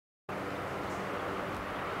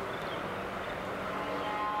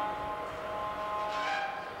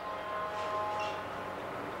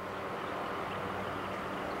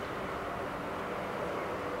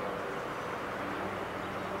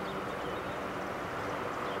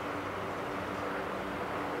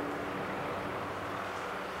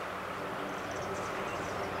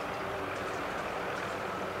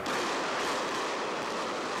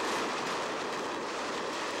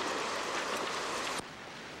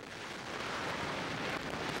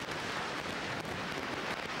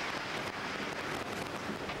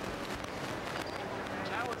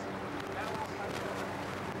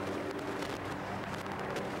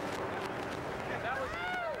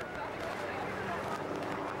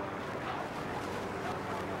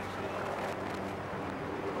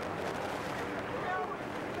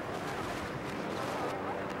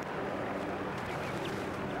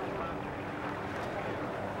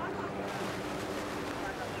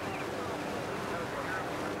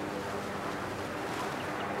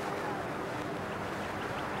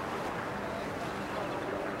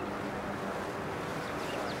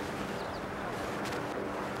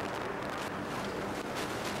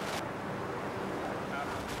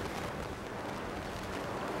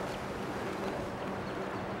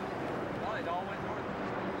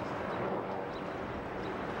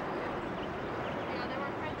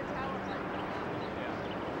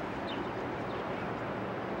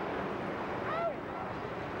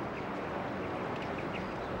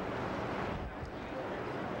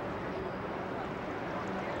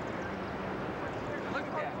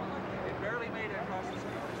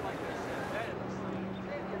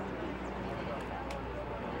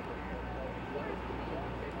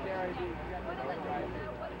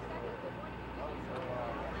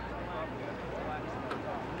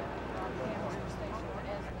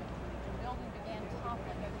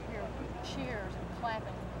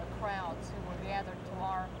crowds who were gathered to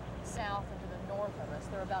our south and to the north of us.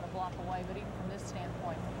 They're about a block away, but even from this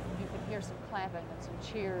standpoint, you could hear some clapping and some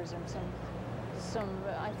cheers and some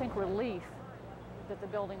I think, relief that the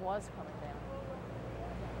building was coming down.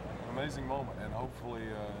 Amazing moment, and hopefully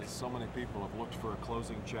so many people have looked for a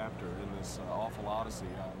closing chapter in this awful odyssey.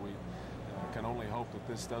 We can only hope that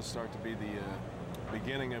this does start to be the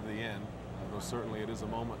beginning of the end, though certainly it is a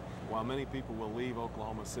moment. While many people will leave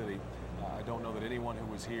Oklahoma City, I don't know that anyone who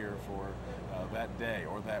was here for that day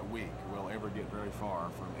or that week will ever get very far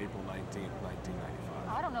from April 19th, 1995.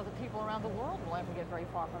 I don't know that people around the world will ever get very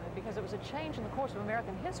far from it, because it was a change in the course of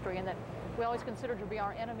American history, and that we always considered to be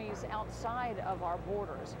our enemies outside of our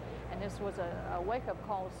borders. And this was a wake-up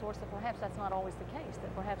call of sorts that perhaps that's not always the case,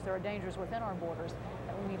 that perhaps there are dangers within our borders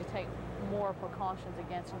that we need to take more precautions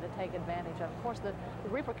against and to take advantage of. Of course, the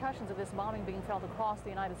repercussions of this bombing being felt across the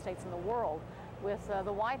United States and the world, with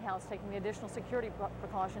the White House taking the additional security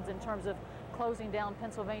precautions in terms of closing down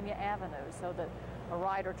Pennsylvania Avenue so that a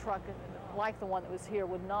rider truck like the one that was here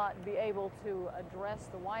would not be able to address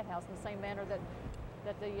the White House in the same manner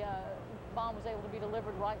that the bomb was able to be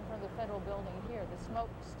delivered right in front of the federal building here. The smoke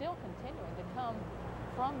still continuing to come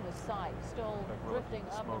from the site, still drifting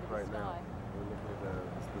up into the sky. We're looking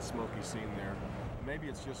at the smoky scene there. Maybe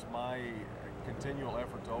it's just my continual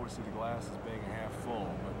effort to always see the glass as being half full,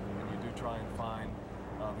 but when you do try and find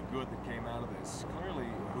the good that came out of this, clearly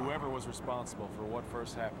whoever was responsible for what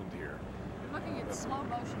first happened here. You're looking at slow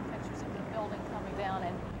motion pictures of the building coming down,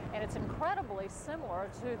 and it's incredibly similar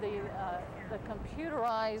to the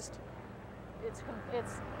computerized,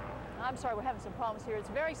 I'm sorry, we're having some problems here. It's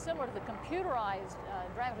very similar to the computerized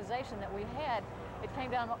dramatization that we had. It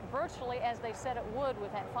came down virtually as they said it would,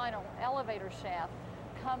 with that final elevator shaft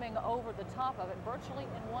coming over the top of it, virtually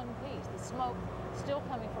in one piece. The smoke still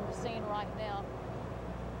coming from the scene right now.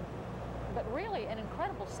 But really an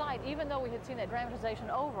incredible sight, even though we had seen that dramatization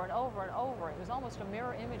over and over and over. It was almost a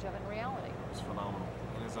mirror image of it in reality. It was phenomenal.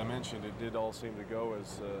 And as I mentioned, it did all seem to go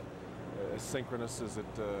as synchronous as it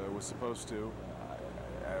was supposed to.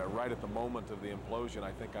 Right at the moment of the implosion,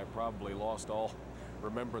 I think I probably lost all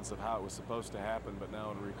remembrance of how it was supposed to happen, but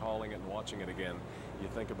now in recalling it and watching it again, you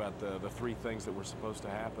think about the three things that were supposed to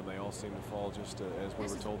happen. They all seem to fall just as we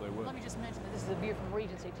were told they would. Let me just mention that this is a view from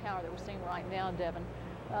Regency Tower that we're seeing right now, Devin.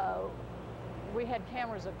 We had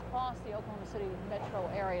cameras across the Oklahoma City metro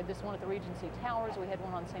area, this one at the Regency Towers. We had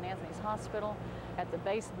one on St. Anthony's Hospital at the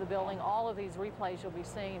base of the building. All of these replays you'll be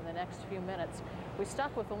seeing in the next few minutes. We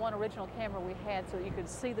stuck with the one original camera we had so that you could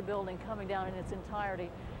see the building coming down in its entirety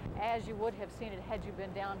as you would have seen it had you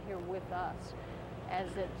been down here with us.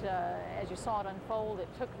 As you saw it unfold, it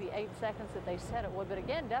took the 8 seconds that they said it would. But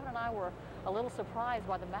again, Devin and I were a little surprised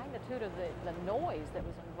by the magnitude of the noise that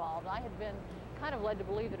was involved. I had been kind of led to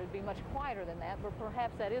believe that it would be much quieter than that, but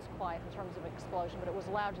perhaps that is quiet in terms of explosion, but it was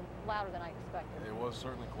louder than I expected. It was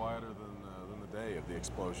certainly quieter than the day of the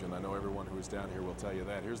explosion. I know everyone who is down here will tell you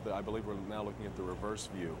that. I believe we're now looking at the reverse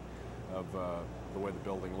view of the way the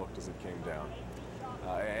building looked as it came down.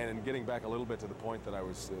 And getting back a little bit to the point that I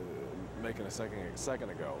was making a second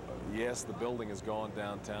ago, yes, the building has gone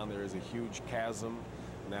downtown. There is a huge chasm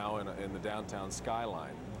now in the downtown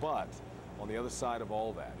skyline, but on the other side of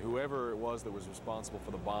all that, whoever it was that was responsible for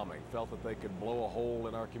the bombing felt that they could blow a hole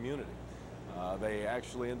in our community. They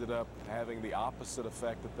actually ended up having the opposite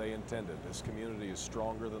effect that they intended. This community is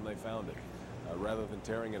stronger than they found it. Rather than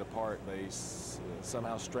tearing it apart, they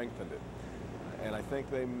somehow strengthened it. And I think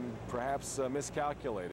they perhaps miscalculated.